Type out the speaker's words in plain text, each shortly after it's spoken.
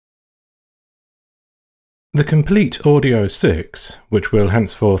The Komplete Audio 6, which we'll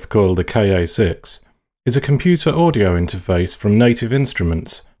henceforth call the KA6, is a computer audio interface from Native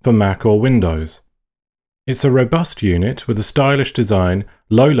Instruments for Mac or Windows. It's a robust unit with a stylish design,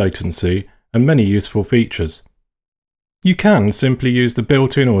 low latency, and many useful features. You can simply use the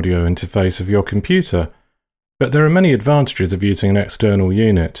built-in audio interface of your computer, but there are many advantages of using an external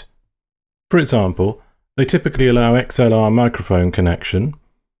unit. For example, they typically allow XLR microphone connection,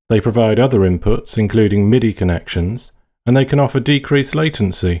 they provide other inputs including MIDI connections, and they can offer decreased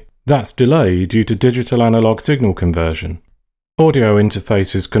latency. That's delay due to digital-analog signal conversion. Audio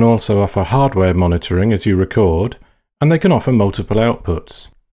interfaces can also offer hardware monitoring as you record, and they can offer multiple outputs.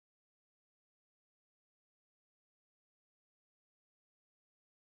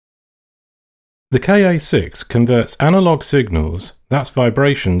 The KA6 converts analog signals, that's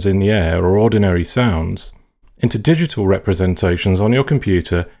vibrations in the air or ordinary sounds, into digital representations on your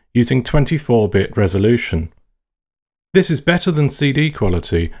computer using 24-bit resolution. This is better than CD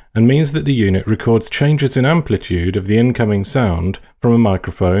quality and means that the unit records changes in amplitude of the incoming sound from a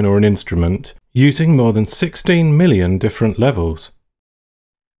microphone or an instrument using more than 16 million different levels.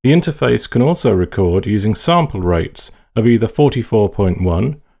 The interface can also record using sample rates of either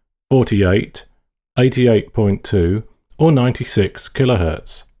 44.1, 48, 88.2 or 96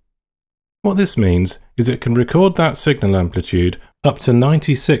 kHz. What this means is it can record that signal amplitude up to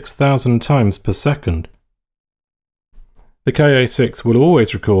 96,000 times per second. The KA6 will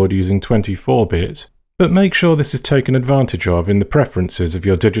always record using 24-bit, but make sure this is taken advantage of in the preferences of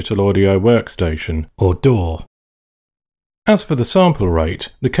your digital audio workstation, or DAW. As for the sample rate,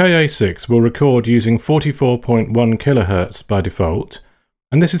 the KA6 will record using 44.1 kHz by default,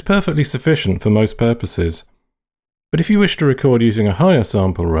 and this is perfectly sufficient for most purposes. But if you wish to record using a higher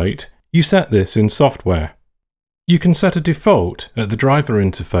sample rate, you set this in software. You can set a default at the driver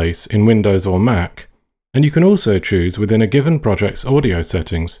interface in Windows or Mac, and you can also choose within a given project's audio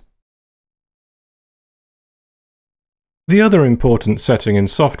settings. The other important setting in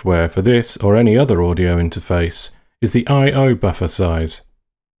software for this or any other audio interface is the I/O buffer size.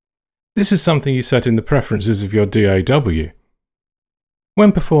 This is something you set in the preferences of your DAW.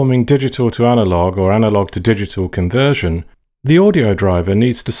 When performing digital to analog or analog to digital conversion, the audio driver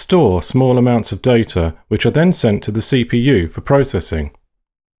needs to store small amounts of data which are then sent to the CPU for processing.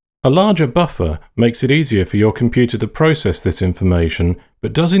 A larger buffer makes it easier for your computer to process this information,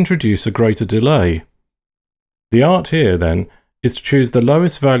 but does introduce a greater delay. The art here, then, is to choose the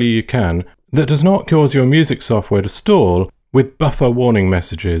lowest value you can that does not cause your music software to stall with buffer warning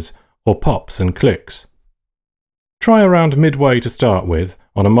messages or pops and clicks. Try around midway to start with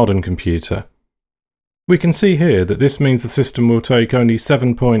on a modern computer. We can see here that this means the system will take only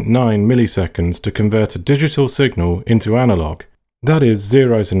 7.9 milliseconds to convert a digital signal into analog, that is,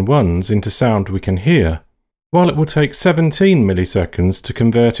 zeros and ones into sound we can hear, while it will take 17 milliseconds to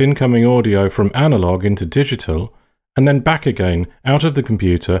convert incoming audio from analog into digital, and then back again out of the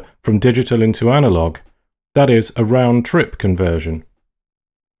computer from digital into analog, that is, a round-trip conversion.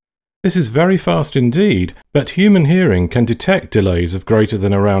 This is very fast indeed, but human hearing can detect delays of greater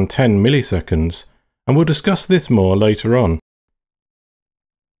than around 10 milliseconds, and we'll discuss this more later on.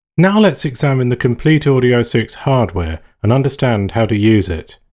 Now let's examine the Komplete Audio 6 hardware and understand how to use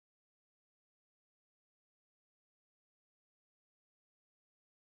it.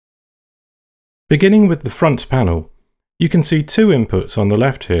 Beginning with the front panel, you can see two inputs on the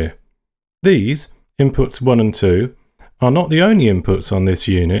left here. These, inputs 1 and 2, are not the only inputs on this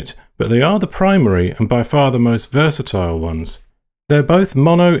unit, but they are the primary and by far the most versatile ones. They're both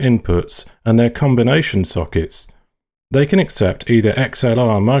mono inputs and they're combination sockets. They can accept either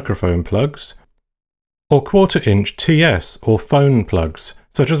XLR microphone plugs or 1/4-inch TS or phone plugs,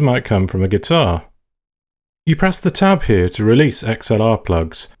 such as might come from a guitar. You press the tab here to release XLR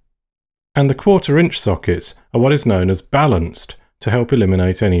plugs, and the 1/4-inch sockets are what is known as balanced to help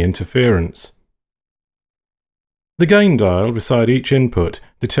eliminate any interference. The gain dial beside each input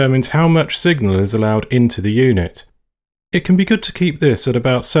determines how much signal is allowed into the unit. It can be good to keep this at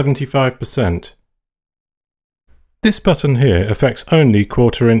about 75%. This button here affects only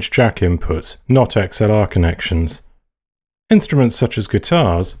 1/4-inch jack inputs, not XLR connections. Instruments such as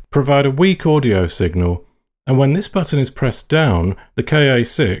guitars provide a weak audio signal, and when this button is pressed down, the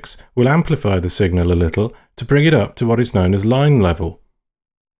KA6 will amplify the signal a little to bring it up to what is known as line level.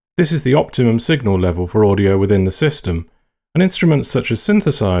 This is the optimum signal level for audio within the system, and instruments such as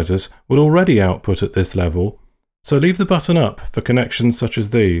synthesizers will already output at this level, so leave the button up for connections such as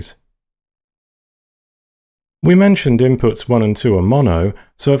these. We mentioned inputs 1 and 2 are mono,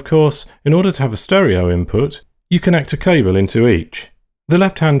 so of course, in order to have a stereo input, you connect a cable into each. the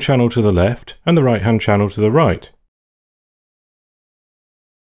left-hand channel to the left and the right-hand channel to the right.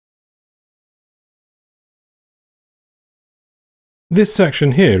 This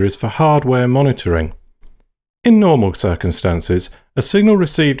section here is for hardware monitoring. In normal circumstances, a signal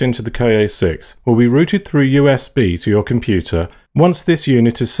received into the KA6 will be routed through USB to your computer once this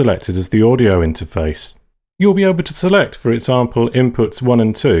unit is selected as the audio interface. You'll be able to select, for example, inputs 1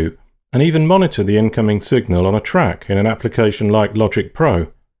 and 2, and even monitor the incoming signal on a track in an application like Logic Pro.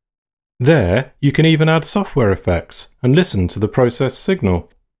 There, you can even add software effects and listen to the processed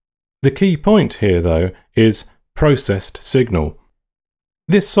signal. The key point here, though, is processed signal.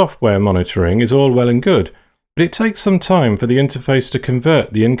 This software monitoring is all well and good, but it takes some time for the interface to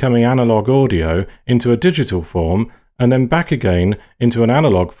convert the incoming analog audio into a digital form and then back again into an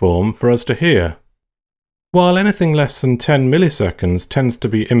analog form for us to hear. While anything less than 10 milliseconds tends to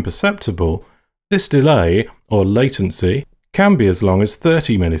be imperceptible, this delay, or latency, can be as long as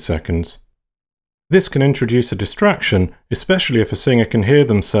 30 milliseconds. This can introduce a distraction, especially if a singer can hear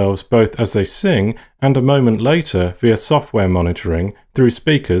themselves both as they sing and a moment later via software monitoring through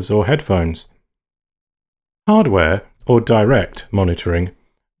speakers or headphones. Hardware, or direct monitoring,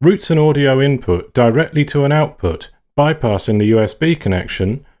 routes an audio input directly to an output, bypassing the USB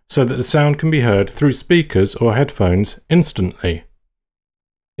connection so that the sound can be heard through speakers or headphones instantly.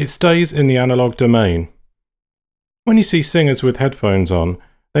 It stays in the analog domain. When you see singers with headphones on,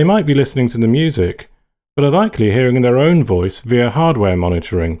 they might be listening to the music, but are likely hearing their own voice via hardware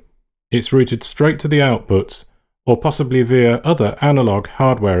monitoring. It's routed straight to the outputs, or possibly via other analog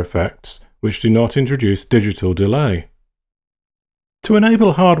hardware effects which do not introduce digital delay. To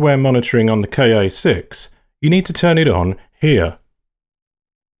enable hardware monitoring on the KA6, you need to turn it on here.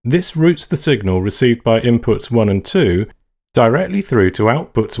 This routes the signal received by inputs 1 and 2 directly through to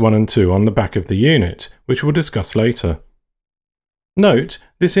outputs 1 and 2 on the back of the unit, which we'll discuss later. Note,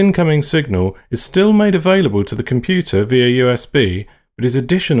 this incoming signal is still made available to the computer via USB, but is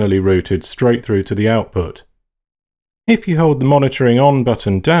additionally routed straight through to the output. If you hold the Monitoring On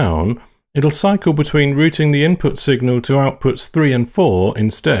button down, it'll cycle between routing the input signal to outputs 3 and 4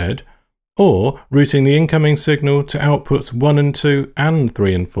 instead, or routing the incoming signal to outputs 1 and 2 and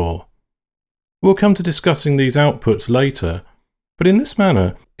 3 and 4. We'll come to discussing these outputs later, but in this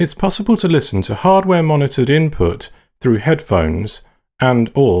manner, it's possible to listen to hardware-monitored input through headphones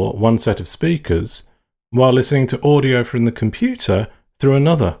and/or one set of speakers, while listening to audio from the computer through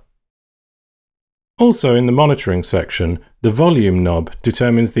another. Also in the monitoring section, the volume knob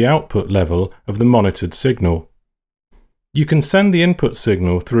determines the output level of the monitored signal. You can send the input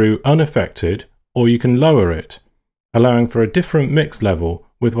signal through unaffected, or you can lower it, allowing for a different mix level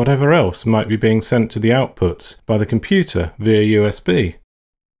with whatever else might be being sent to the outputs by the computer via USB.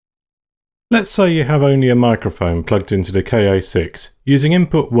 Let's say you have only a microphone plugged into the KA6 using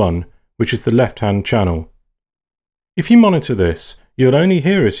input 1, which is the left-hand channel. If you monitor this, you'll only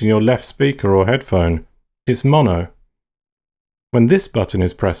hear it in your left speaker or headphone. It's mono. When this button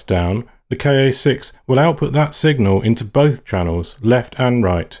is pressed down, the KA6 will output that signal into both channels, left and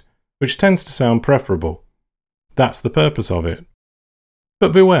right, which tends to sound preferable. That's the purpose of it.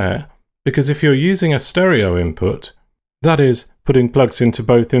 But beware, because if you're using a stereo input, that is, putting plugs into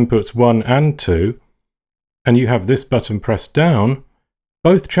both inputs 1 and 2, and you have this button pressed down,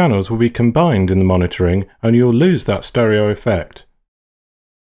 both channels will be combined in the monitoring and you'll lose that stereo effect.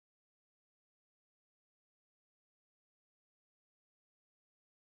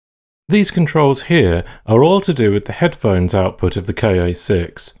 These controls here are all to do with the headphones output of the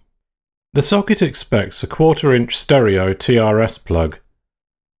KA6. The socket expects a 1/4-inch stereo TRS plug.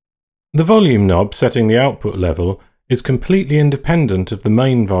 The volume knob setting the output level is completely independent of the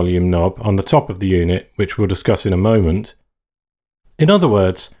main volume knob on the top of the unit, which we'll discuss in a moment. In other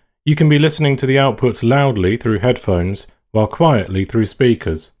words, you can be listening to the outputs loudly through headphones while quietly through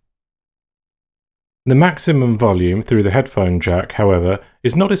speakers. The maximum volume through the headphone jack, however,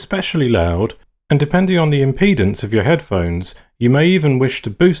 is not especially loud, and depending on the impedance of your headphones, you may even wish to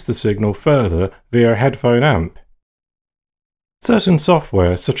boost the signal further via a headphone amp. Certain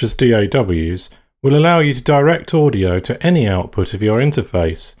software, such as DAWs, will allow you to direct audio to any output of your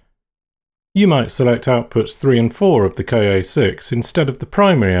interface. You might select outputs 3 and 4 of the KA6 instead of the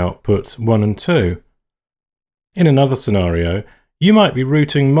primary outputs 1 and 2. In another scenario, you might be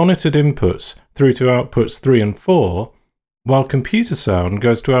routing monitored inputs through to outputs 3 and 4, while computer sound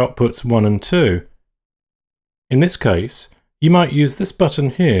goes to outputs 1 and 2. In this case, you might use this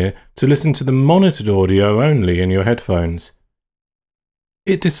button here to listen to the monitored audio only in your headphones.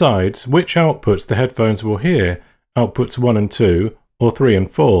 It decides which outputs the headphones will hear, outputs 1 and 2 or 3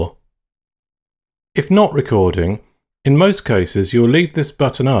 and 4. If not recording, In most cases, you'll leave this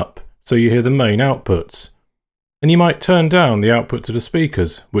button up so you hear the main outputs, and you might turn down the output to the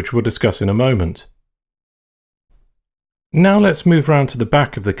speakers, which we'll discuss in a moment. Now let's move round to the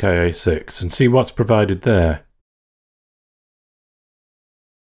back of the KA6 and see what's provided there.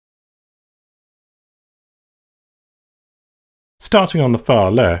 Starting on the far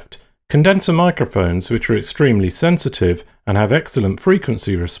left, condenser microphones, which are extremely sensitive and have excellent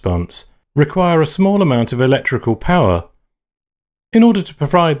frequency response, require a small amount of electrical power. In order to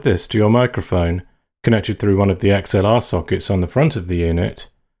provide this to your microphone, connected through one of the XLR sockets on the front of the unit,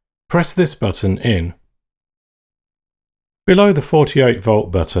 press this button in. Below the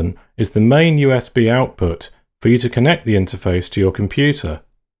 48-volt button is the main USB output for you to connect the interface to your computer.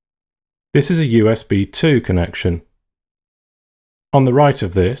 This is a USB 2 connection. On the right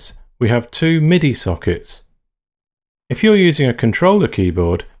of this, we have two MIDI sockets. If you're using a controller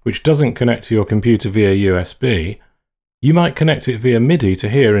keyboard which doesn't connect to your computer via USB, you might connect it via MIDI to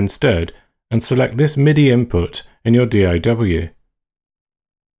here instead and select this MIDI input in your DAW.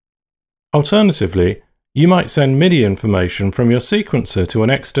 Alternatively, you might send MIDI information from your sequencer to an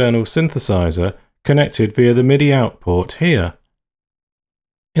external synthesizer connected via the MIDI output here.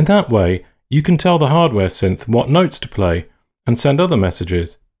 In that way, you can tell the hardware synth what notes to play and send other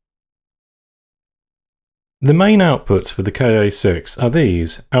messages. The main outputs for the KA6 are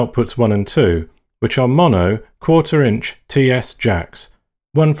these, outputs 1 and 2, which are mono 1/4-inch TS jacks,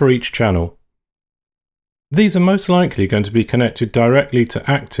 one for each channel. These are most likely going to be connected directly to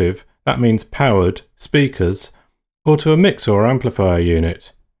active, that means powered, speakers, or to a mixer or amplifier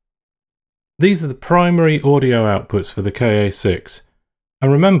unit. These are the primary audio outputs for the KA6,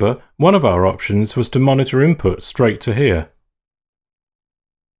 and remember, one of our options was to monitor input straight to here.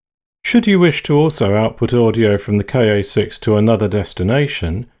 Should you wish to also output audio from the KA6 to another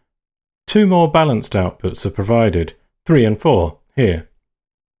destination, two more balanced outputs are provided, 3 and 4, here.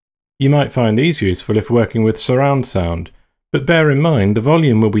 You might find these useful if working with surround sound, but bear in mind the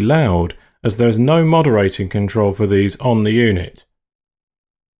volume will be loud as there is no moderating control for these on the unit.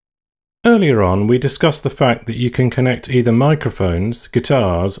 Earlier on, we discussed the fact that you can connect either microphones,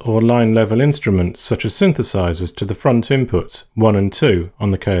 guitars, or line-level instruments such as synthesizers to the front inputs 1 and 2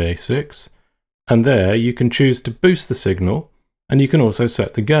 on the KA6, and there you can choose to boost the signal, and you can also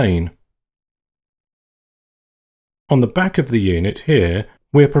set the gain. On the back of the unit here,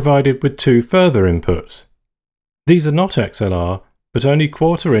 we are provided with two further inputs. These are not XLR, but only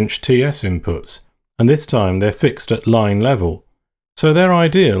 1/4-inch TS inputs, and this time they're fixed at line level. So they're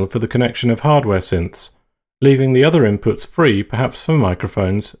ideal for the connection of hardware synths, leaving the other inputs free perhaps for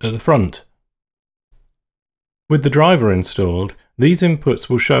microphones at the front. With the driver installed, these inputs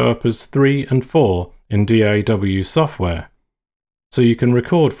will show up as 3 and 4 in DAW software, so you can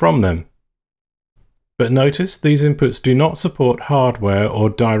record from them. But notice these inputs do not support hardware or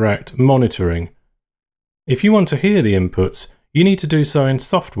direct monitoring. If you want to hear the inputs, you need to do so in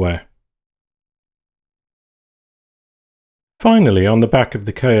software. Finally, on the back of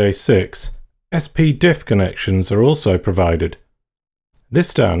the KA6, SP-DIF connections are also provided. This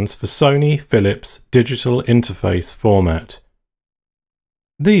stands for Sony Philips Digital Interface Format.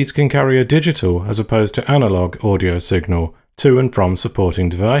 These can carry a digital as opposed to analog audio signal to and from supporting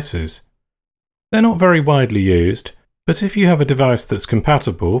devices. They're not very widely used, but if you have a device that's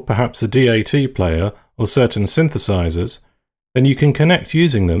compatible, perhaps a DAT player or certain synthesizers, then you can connect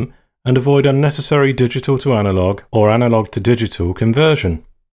using them and avoid unnecessary digital to analog or analog to digital conversion.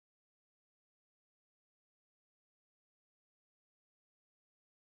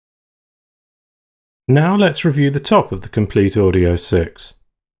 Now let's review the top of the Komplete Audio 6.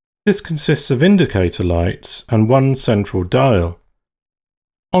 This consists of indicator lights and one central dial.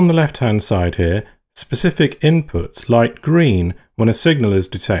 On the left-hand side here, specific inputs light green when a signal is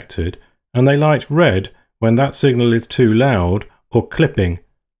detected, and they light red when that signal is too loud or clipping.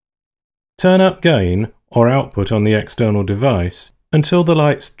 Turn up gain or output on the external device until the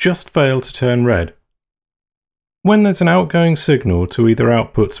lights just fail to turn red. When there's an outgoing signal to either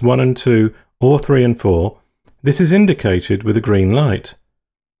outputs 1 and 2 or 3 and 4, this is indicated with a green light.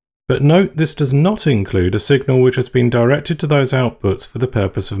 But note this does not include a signal which has been directed to those outputs for the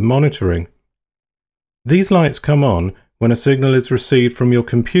purpose of monitoring. These lights come on when a signal is received from your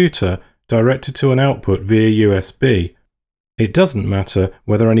computer directed to an output via USB. It doesn't matter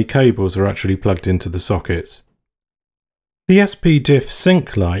whether any cables are actually plugged into the sockets. The SP-DIF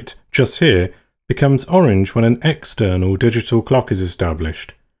sync light, just here, becomes orange when an external digital clock is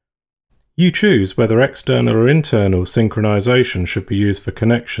established. You choose whether external or internal synchronization should be used for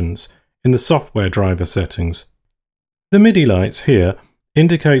connections in the software driver settings. The MIDI lights here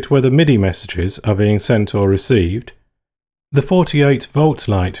indicate whether MIDI messages are being sent or received, The 48-volt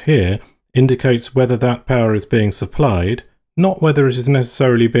light here indicates whether that power is being supplied, not whether it is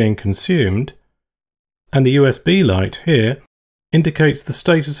necessarily being consumed, and the USB light here indicates the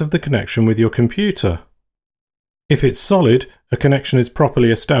status of the connection with your computer. If it's solid, a connection is properly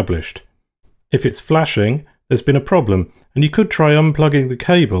established. If it's flashing, there's been a problem, and you could try unplugging the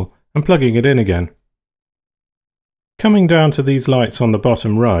cable and plugging it in again. Coming down to these lights on the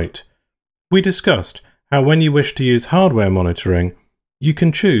bottom right, we discussed how when you wish to use hardware monitoring, you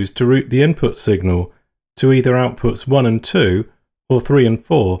can choose to route the input signal to either outputs 1 and 2, or 3 and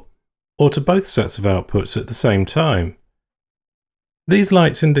 4, or to both sets of outputs at the same time. These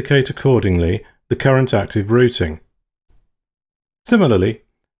lights indicate accordingly the current active routing. Similarly,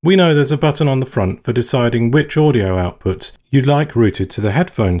 we know there's a button on the front for deciding which audio outputs you'd like routed to the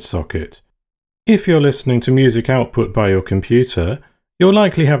headphone socket. If you're listening to music output by your computer, you'll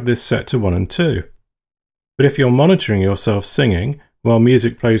likely have this set to 1 and 2. But if you're monitoring yourself singing while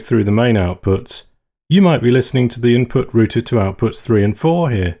music plays through the main outputs, you might be listening to the input routed to outputs 3 and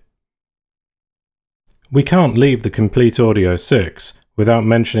 4 here. We can't leave the Komplete Audio 6 without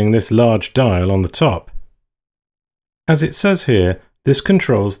mentioning this large dial on the top. As it says here, this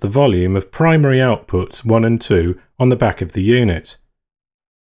controls the volume of primary outputs 1 and 2 on the back of the unit.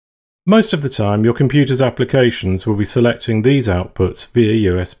 Most of the time, your computer's applications will be selecting these outputs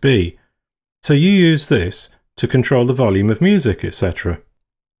via USB, so you use this to control the volume of music, etc.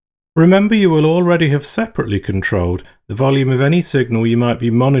 Remember, you will already have separately controlled the volume of any signal you might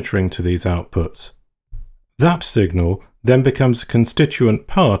be monitoring to these outputs. That signal then becomes a constituent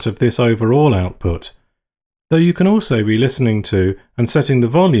part of this overall output, though you can also be listening to and setting the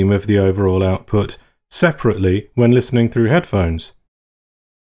volume of the overall output separately when listening through headphones.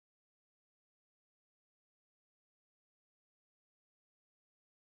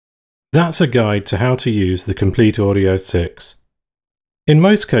 That's a guide to how to use the Komplete Audio 6. In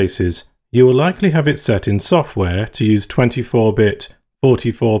most cases, you will likely have it set in software to use 24-bit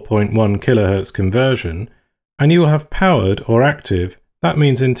 44.1 kHz conversion, and you will have powered or active, that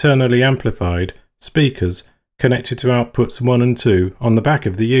means internally amplified, speakers connected to outputs 1 and 2 on the back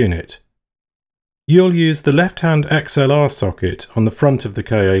of the unit. You'll use the left-hand XLR socket on the front of the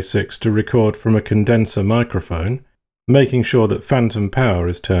KA6 to record from a condenser microphone, making sure that phantom power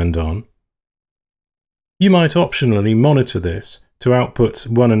is turned on. You might optionally monitor this to outputs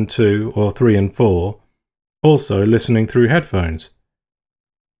 1 and 2 or 3 and 4, also listening through headphones.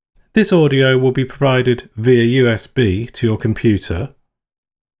 This audio will be provided via USB to your computer.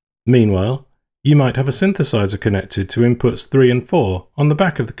 Meanwhile, you might have a synthesizer connected to inputs 3 and 4 on the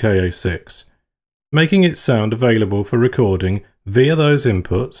back of the KA6, making its sound available for recording via those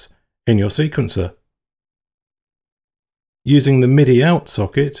inputs in your sequencer. Using the MIDI out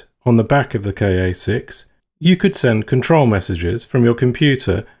socket on the back of the KA6, you could send control messages from your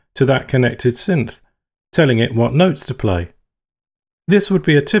computer to that connected synth, telling it what notes to play. This would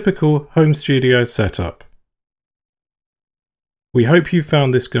be a typical home studio setup. We hope you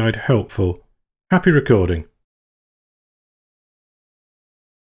found this guide helpful. Happy recording!